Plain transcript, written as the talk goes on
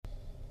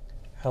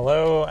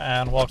Hello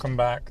and welcome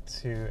back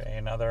to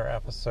another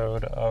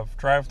episode of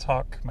Drive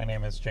Talk. My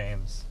name is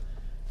James,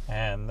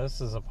 and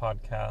this is a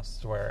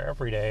podcast where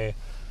every day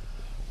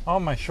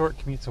on my short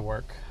commute to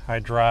work, I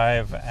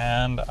drive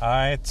and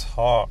I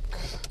talk.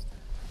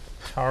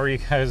 How are you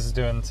guys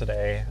doing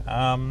today?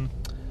 I'm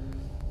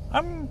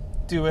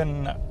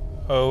doing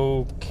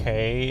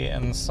okay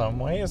in some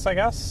ways, I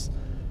guess.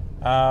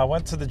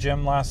 Went to the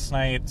gym last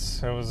night.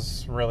 It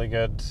was really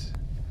good.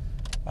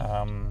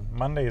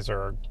 Mondays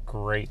are a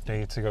great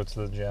day to go to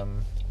the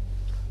gym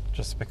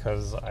just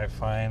because I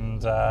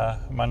find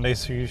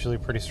Mondays are usually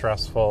pretty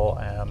stressful,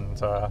 and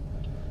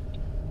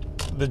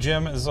the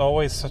gym is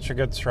always such a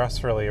good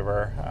stress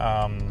reliever.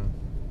 I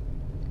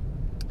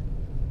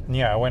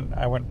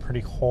went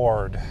pretty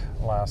hard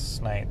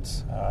last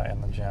night in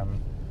the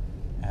gym,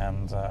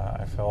 and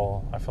I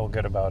feel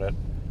good about it.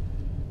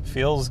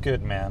 Feels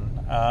good,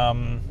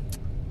 man.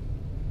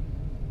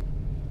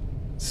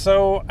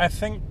 So I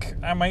think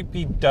I might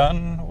be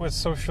done with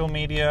social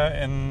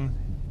media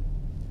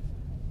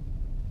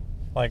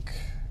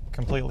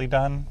completely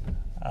done.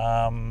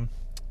 I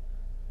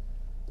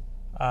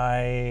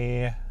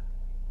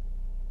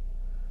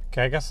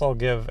guess I'll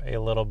give a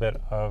little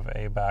bit of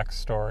a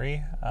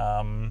backstory.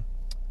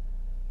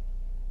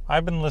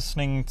 I've been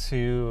listening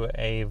to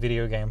a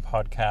video game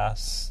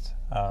podcast.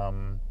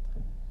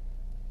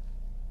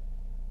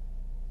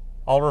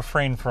 I'll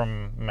refrain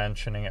from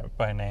mentioning it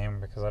by name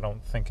because I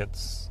don't think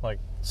it's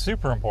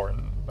super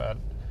important. But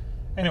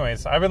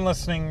anyways, I've been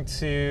listening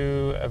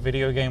to a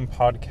video game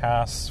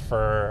podcast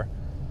for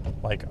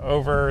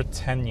over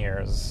 10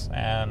 years,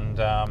 and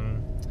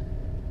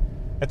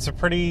it's a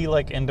pretty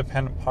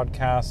independent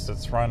podcast.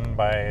 It's run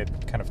by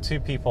kind of two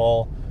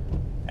people,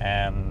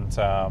 and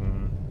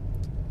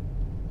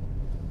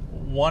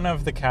one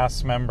of the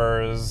cast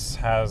members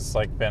has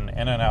been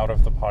in and out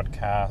of the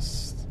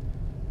podcast.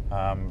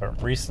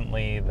 But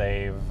recently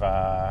they're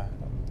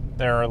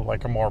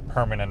a more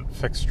permanent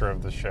fixture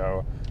of the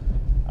show.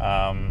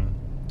 And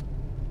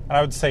I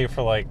would say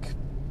for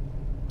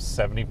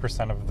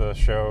 70% of the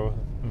show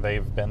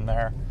they've been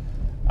there.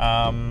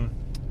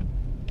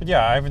 But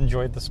yeah, I've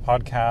enjoyed this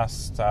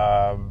podcast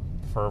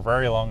for a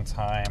very long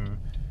time,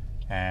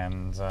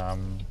 and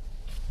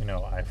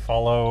I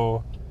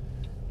follow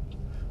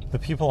the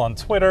people on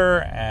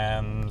Twitter,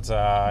 and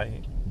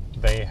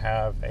they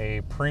have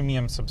a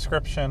premium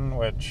subscription,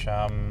 which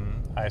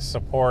I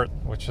support,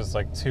 which is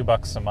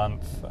 $2 a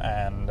month,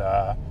 and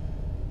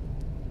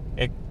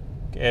it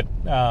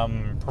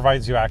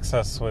provides you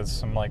access with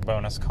some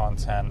bonus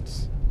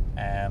content,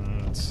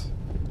 and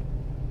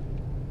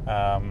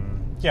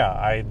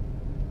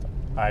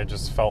I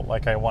just felt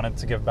like I wanted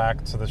to give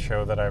back to the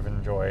show that I've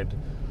enjoyed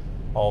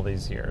all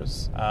these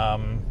years.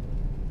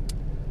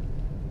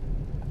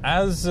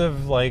 As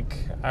of I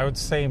would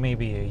say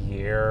maybe a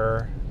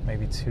year,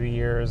 maybe 2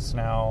 years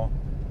now,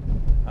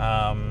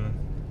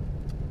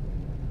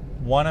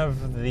 one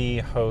of the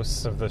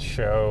hosts of the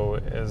show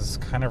is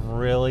kind of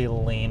really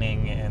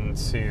leaning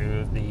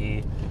into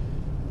the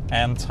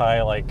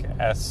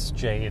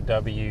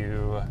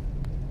anti-SJW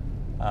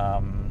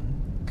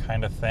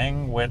kind of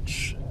thing,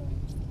 which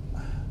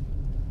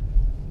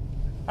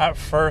at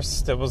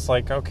first it was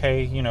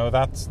okay,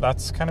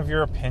 that's kind of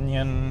your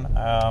opinion.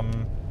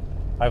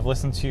 I've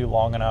listened to you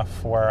long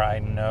enough where I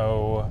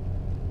know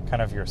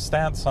kind of your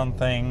stance on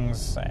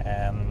things,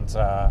 and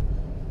there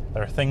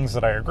are things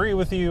that I agree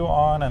with you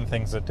on and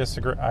things that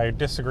I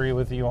disagree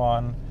with you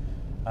on,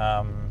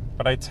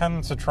 but I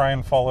tend to try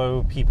and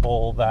follow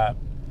people that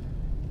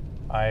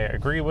I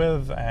agree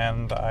with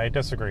and I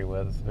disagree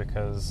with,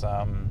 because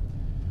I'm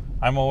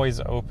always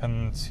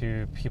open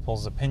to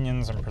people's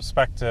opinions and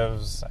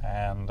perspectives,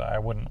 and I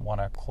wouldn't want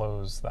to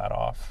close that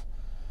off.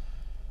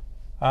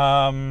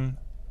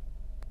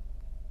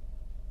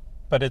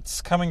 But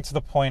it's coming to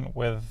the point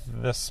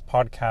with this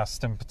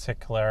podcast in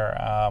particular.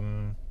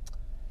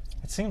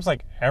 It seems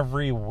like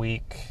every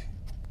week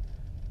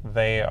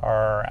they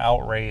are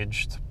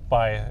outraged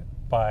by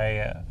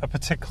a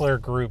particular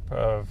group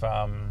of,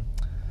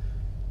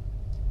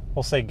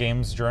 we'll say,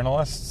 games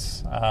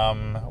journalists,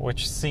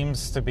 which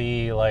seems to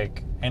be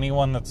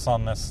anyone that's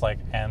on this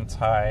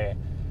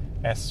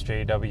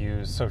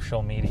anti-SJW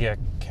social media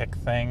kick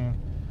thing,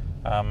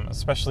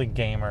 especially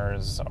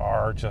gamers,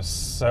 are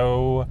just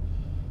so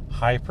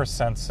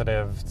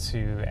hypersensitive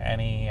to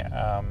any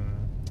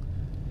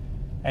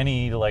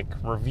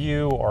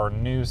review or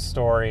news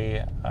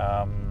story,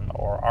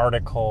 or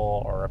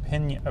article or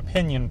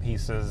opinion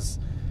pieces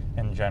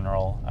in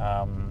general.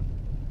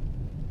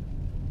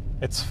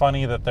 It's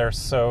funny that they're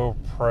so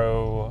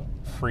pro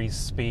free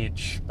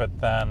speech, but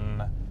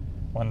then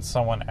when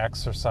someone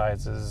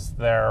exercises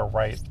their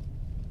right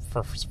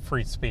for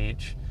free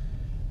speech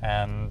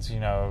and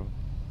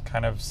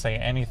kind of say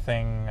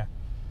anything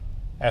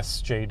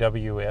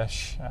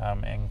SJW-ish,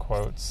 in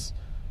quotes,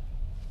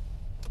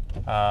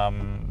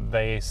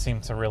 they seem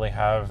to really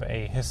have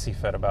a hissy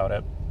fit about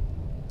it.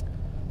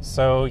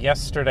 So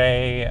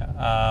yesterday,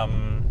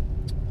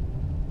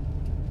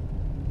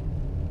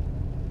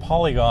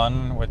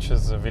 Polygon, which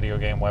is a video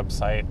game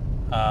website,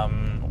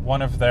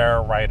 one of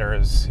their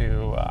writers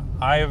who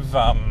I've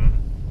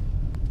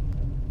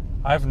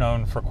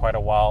known for quite a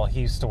while.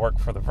 He used to work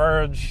for The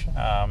Verge.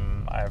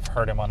 I've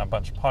heard him on a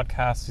bunch of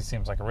podcasts. He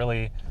seems like a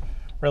really,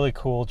 really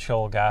cool,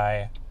 chill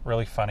guy,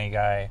 really funny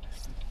guy.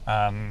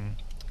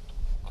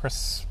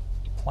 Chris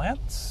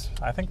Plants,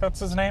 I think that's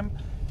his name,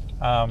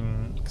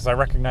 because I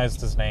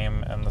recognized his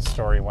name in the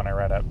story when I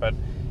read it. But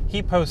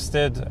he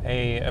posted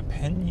a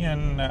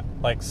opinion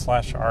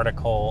 /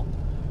 article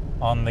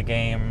on the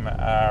game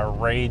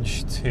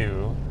Rage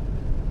 2,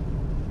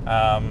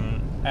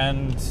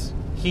 and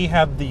he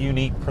had the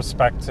unique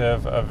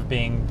perspective of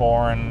being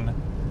born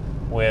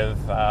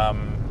with a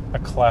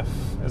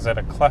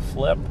cleft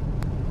lip.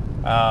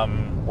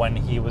 When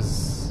he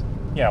was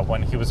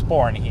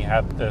born, he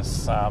had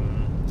this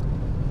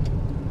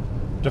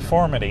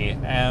deformity,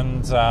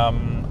 and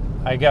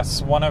I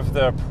guess one of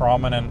the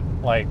prominent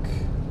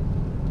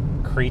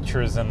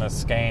creatures in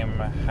this game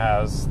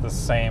has the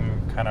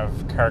same kind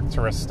of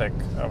characteristic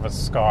of a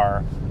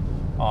scar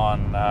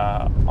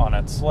on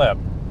its lip,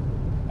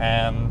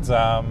 and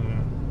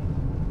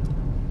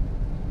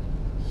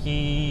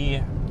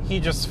he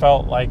just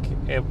felt like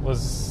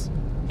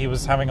he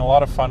was having a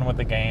lot of fun with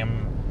the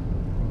game,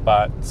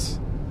 but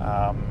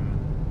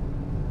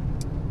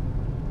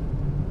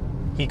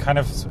he kind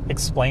of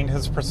explained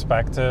his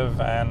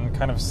perspective and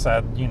kind of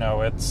said,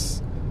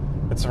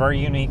 it's very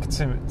unique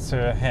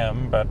to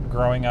him, but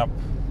growing up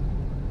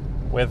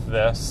with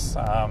this,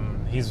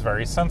 he's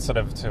very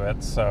sensitive to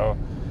it, so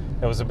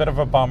it was a bit of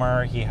a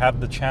bummer. He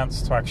had the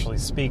chance to actually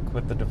speak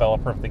with the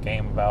developer of the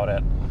game about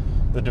it.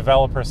 The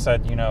developer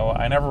said,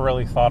 I never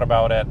really thought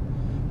about it,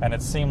 and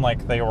it seemed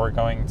like they were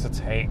going to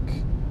take,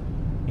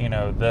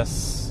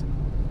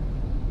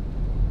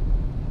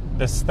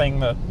 this thing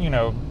that,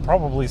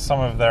 probably some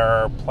of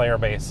their player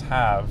base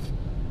have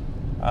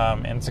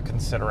into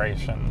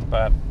consideration.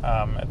 But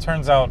it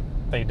turns out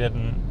they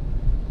didn't,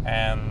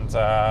 and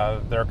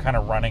they're kind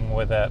of running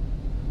with it.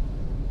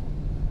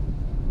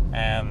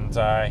 And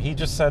he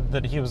just said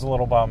that he was a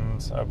little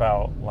bummed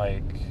about,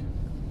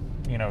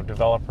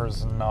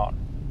 developers not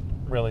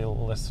really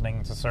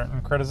listening to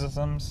certain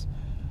criticisms,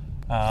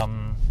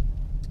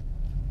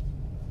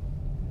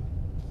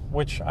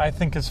 which I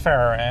think is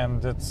fair,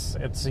 and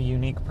it's a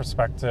unique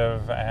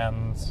perspective,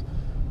 and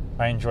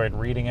I enjoyed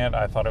reading it.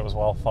 I thought it was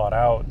well thought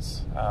out.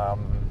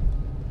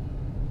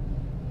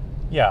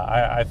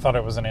 I thought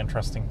it was an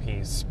interesting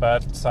piece.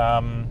 But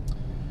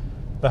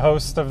the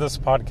host of this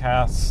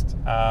podcast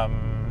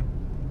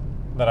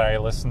that I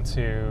listened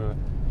to,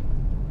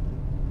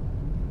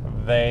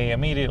 they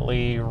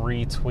immediately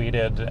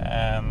retweeted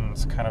and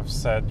kind of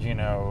said,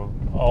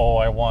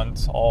 I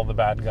want all the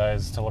bad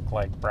guys to look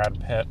like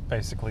Brad Pitt,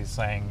 basically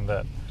saying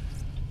that,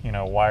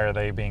 why are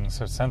they being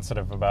so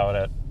sensitive about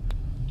it?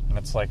 And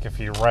it's like, if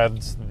you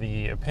read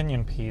the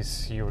opinion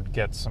piece, you would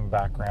get some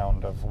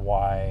background of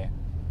why.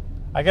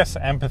 I guess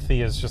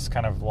empathy is just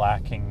kind of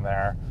lacking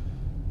there.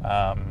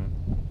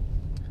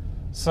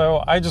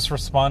 So I just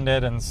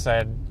responded and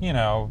said,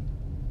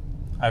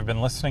 I've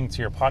been listening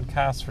to your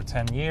podcast for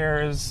 10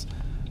 years.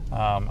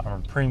 I'm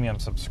a premium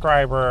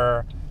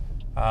subscriber.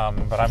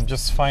 But I'm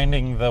just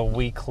finding the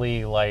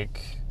weekly,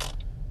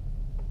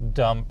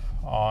 dump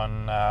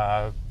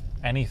on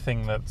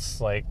anything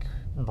that's,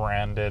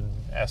 branded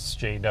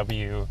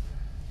SJW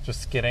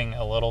just getting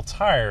a little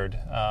tired,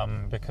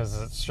 because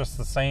it's just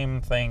the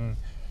same thing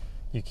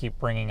you keep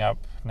bringing up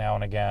now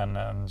and again,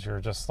 and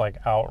you're just,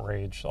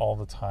 outraged all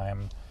the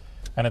time.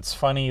 And it's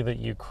funny that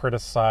you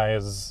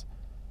criticize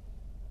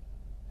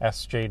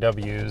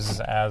SJWs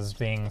as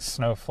being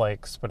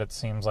snowflakes, but it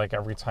seems like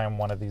every time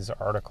one of these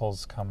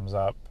articles comes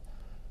up,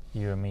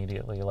 you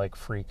immediately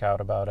freak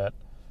out about it.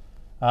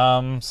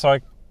 So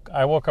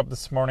I woke up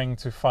this morning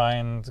to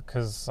find,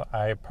 because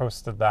I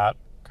posted that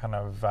kind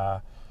of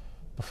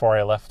before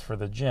I left for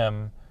the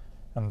gym,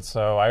 and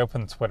so I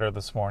opened Twitter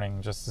this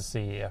morning just to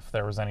see if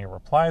there was any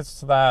replies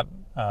to that,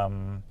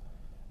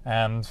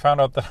 and found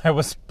out that I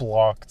was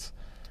blocked.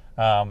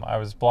 I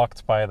was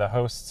blocked by the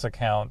host's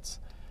account,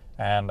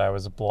 and I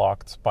was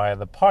blocked by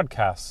the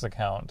podcast's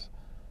account.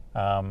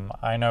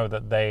 I know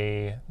that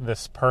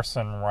this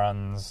person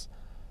runs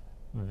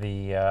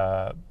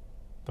the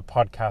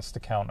podcast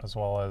account as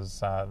well as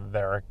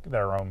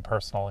their own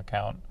personal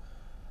account.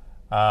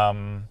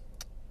 So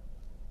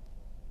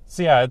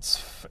yeah,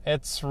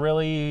 it's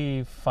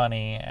really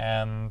funny,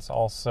 and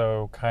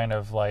also kind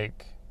of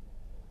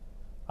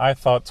I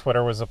thought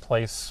Twitter was a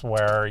place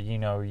where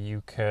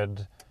you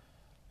could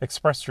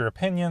express your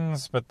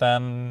opinions, but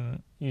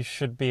then you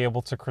should be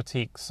able to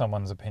critique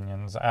someone's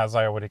opinions, as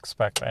I would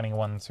expect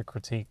anyone to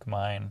critique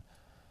mine.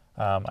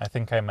 I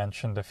think I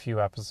mentioned a few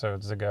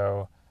episodes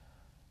ago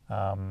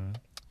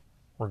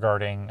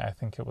regarding, I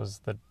think it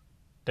was the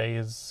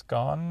Days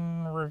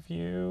Gone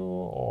review,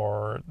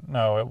 or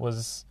no, it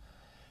was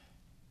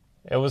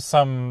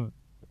some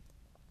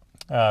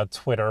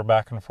Twitter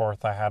back and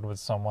forth I had with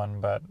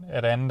someone, but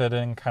it ended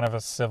in kind of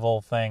a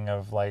civil thing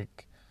of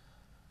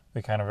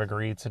we kind of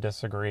agreed to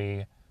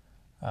disagree.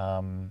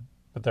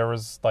 but there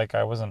was, like,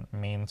 I wasn't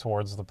mean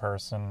towards the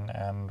person,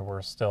 and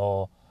we're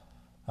still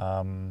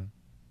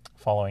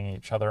following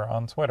each other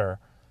on Twitter.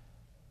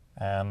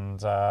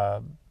 And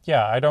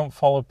yeah, I don't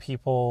follow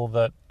people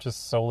that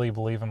just solely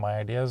believe in my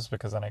ideas,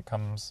 because then it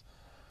comes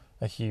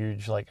a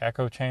huge, like,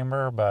 echo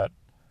chamber. But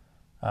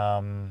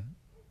I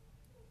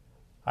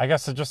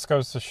guess it just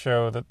goes to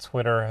show that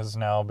Twitter has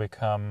now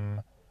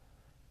become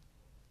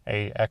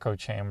a echo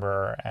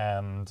chamber,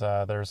 and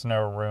there's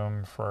no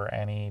room for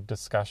any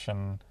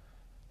discussion.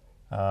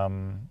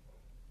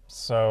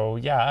 So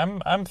yeah,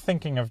 I'm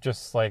thinking of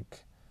just,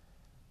 like,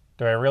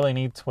 do I really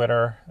need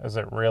Twitter? Is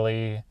it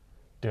really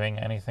doing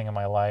anything in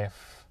my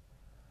life?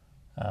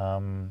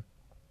 And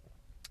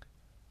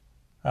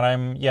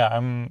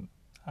I'm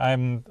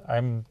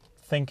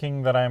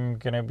thinking that I'm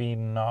gonna be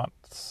not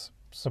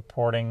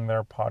supporting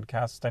their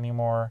podcast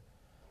anymore.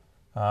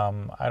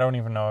 I don't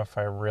even know if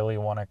I really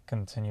want to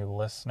continue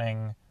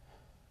listening.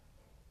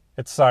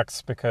 It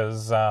sucks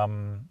because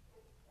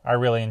I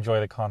really enjoy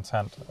the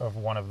content of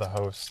one of the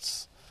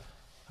hosts,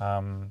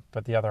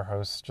 but the other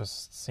host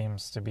just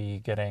seems to be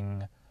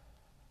getting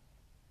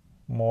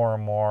more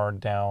and more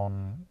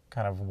down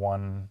kind of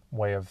one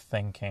way of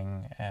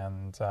thinking,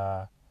 and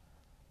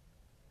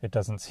it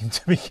doesn't seem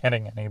to be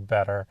getting any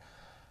better.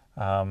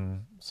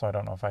 So I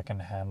don't know if I can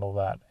handle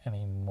that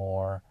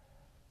anymore.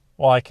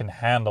 Well, I can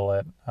handle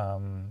it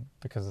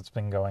because it's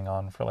been going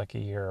on for like a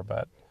year,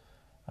 but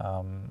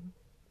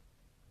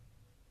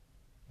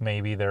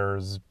maybe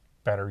there's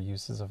better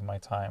uses of my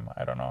time.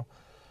 I don't know.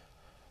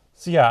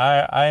 So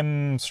yeah,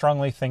 I'm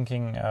strongly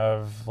thinking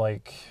of,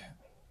 like,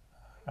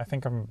 I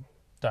think I'm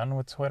done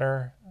with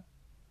Twitter.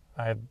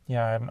 I'm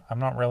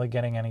not really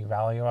getting any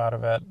value out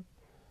of it.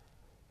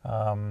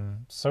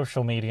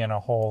 Social media in a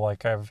whole,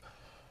 like, I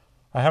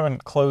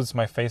haven't closed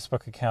my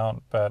Facebook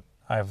account, but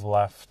I've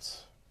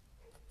left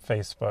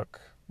Facebook,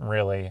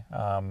 really.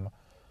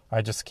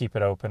 I just keep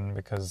it open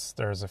because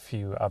there's a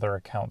few other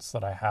accounts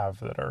that I have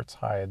that are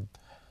tied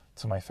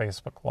to my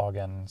Facebook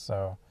login,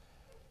 so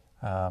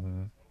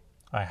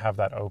I have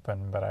that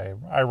open, but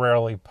I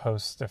rarely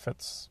post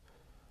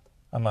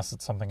unless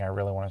it's something I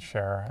really want to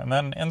share. And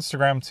then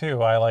Instagram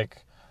too, I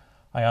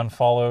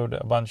unfollowed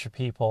a bunch of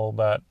people,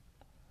 but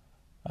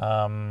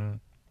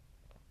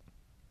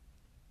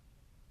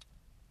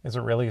is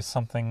it really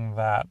something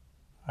that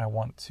I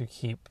want to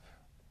keep?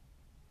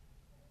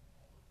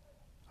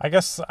 I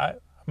guess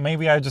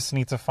maybe I just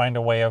need to find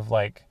a way of,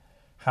 like,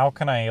 how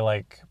can I,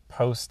 like,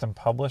 post and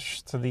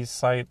publish to these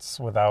sites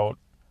without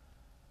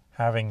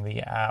having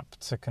the app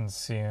to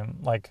consume?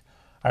 Like,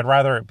 I'd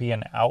rather it be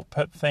an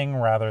output thing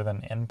rather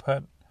than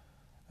input.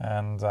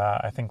 And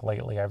I think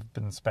lately I've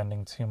been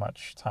spending too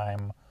much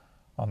time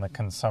on the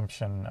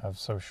consumption of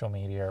social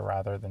media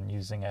rather than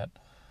using it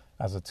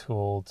as a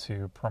tool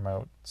to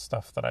promote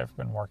stuff that I've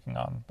been working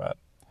on. But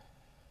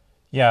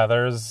yeah,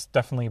 there's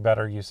definitely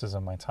better uses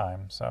of my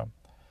time. So,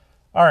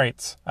 all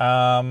right.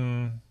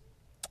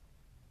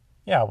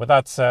 Yeah, with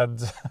that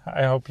said,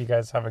 I hope you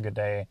guys have a good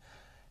day,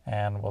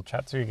 and we'll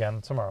chat to you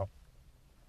again tomorrow.